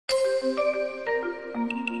My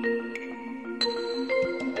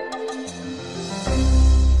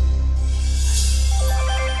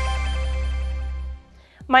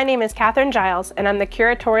name is Cat Giles, and I'm the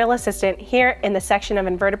Curatorial Assistant here in the section of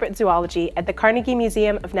Invertebrate Zoology at the Carnegie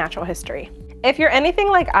Museum of Natural History. If you're anything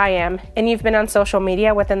like I am, and you've been on social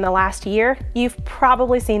media within the last year, you've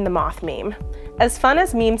probably seen the moth meme. As fun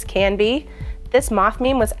as memes can be, this moth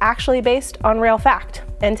meme was actually based on real fact,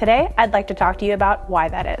 and today I'd like to talk to you about why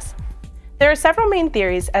that is. There are several main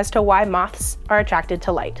theories as to why moths are attracted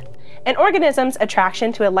to light. An organism's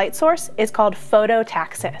attraction to a light source is called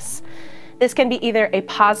phototaxis. This can be either a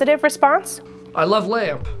positive response, I love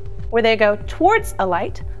lamp, where they go towards a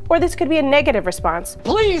light, or this could be a negative response,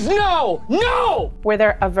 please no, no, where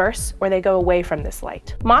they're averse or they go away from this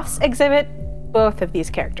light. Moths exhibit both of these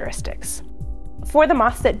characteristics. For the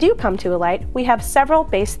moths that do come to a light, we have several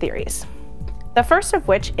base theories. The first of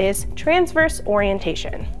which is transverse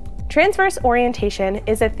orientation. Transverse orientation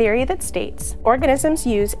is a theory that states organisms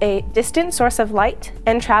use a distant source of light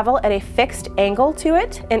and travel at a fixed angle to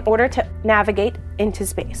it in order to navigate into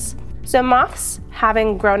space. So moths,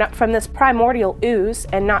 having grown up from this primordial ooze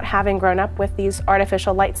and not having grown up with these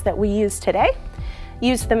artificial lights that we use today,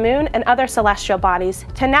 use the moon and other celestial bodies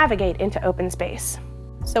to navigate into open space.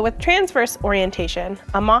 So with transverse orientation,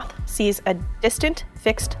 a moth sees a distant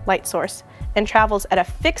fixed light source and travels at a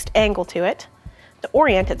fixed angle to it to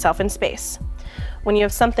orient itself in space. When you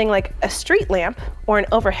have something like a street lamp or an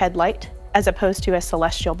overhead light, as opposed to a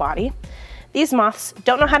celestial body, these moths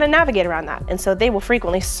don't know how to navigate around that, and so they will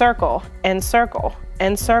frequently circle and circle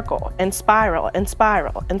and circle and spiral and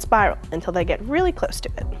spiral and spiral until they get really close to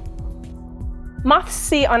it. Moths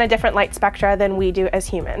see on a different light spectra than we do as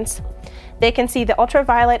humans. They can see the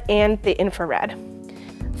ultraviolet and the infrared.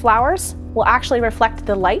 Flowers will actually reflect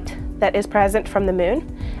the light that is present from the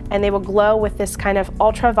moon, and they will glow with this kind of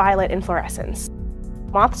ultraviolet inflorescence.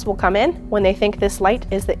 Moths will come in when they think this light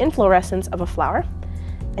is the inflorescence of a flower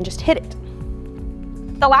and just hit it.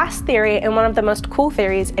 The last theory, and one of the most cool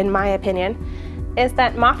theories in my opinion, is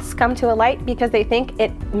that moths come to a light because they think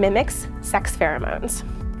it mimics sex pheromones.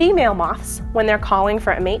 Female moths, when they're calling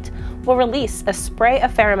for a mate, will release a spray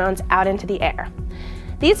of pheromones out into the air.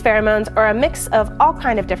 These pheromones are a mix of all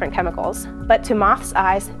kinds of different chemicals, but to moths'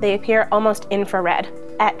 eyes, they appear almost infrared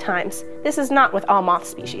at times. This is not with all moth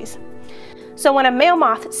species. So when a male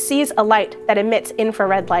moth sees a light that emits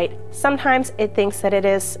infrared light, sometimes it thinks that it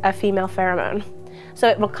is a female pheromone. So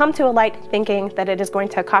it will come to a light thinking that it is going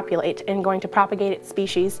to copulate and going to propagate its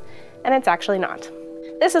species, and it's actually not.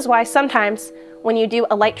 This is why sometimes when you do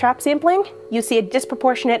a light trap sampling, you see a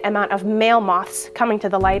disproportionate amount of male moths coming to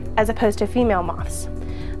the light as opposed to female moths.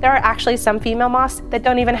 There are actually some female moths that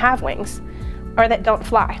don't even have wings, or that don't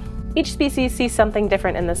fly. Each species sees something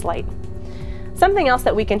different in this light. Something else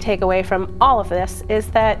that we can take away from all of this is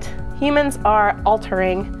that humans are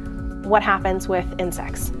altering what happens with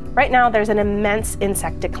insects. Right now, there's an immense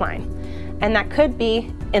insect decline, and that could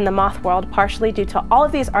be in the moth world partially due to all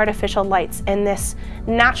of these artificial lights and this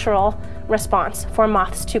natural response for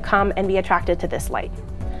moths to come and be attracted to this light.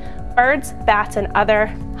 Birds, bats, and other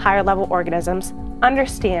higher level organisms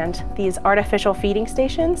understand these artificial feeding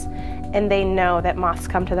stations, and they know that moths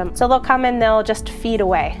come to them. So they'll come and they'll just feed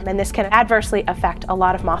away, and this can adversely affect a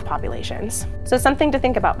lot of moth populations. So something to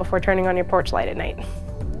think about before turning on your porch light at night.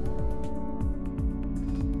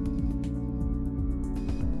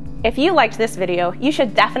 If you liked this video, you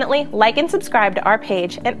should definitely like and subscribe to our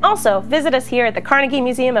page, and also visit us here at the Carnegie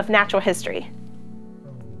Museum of Natural History.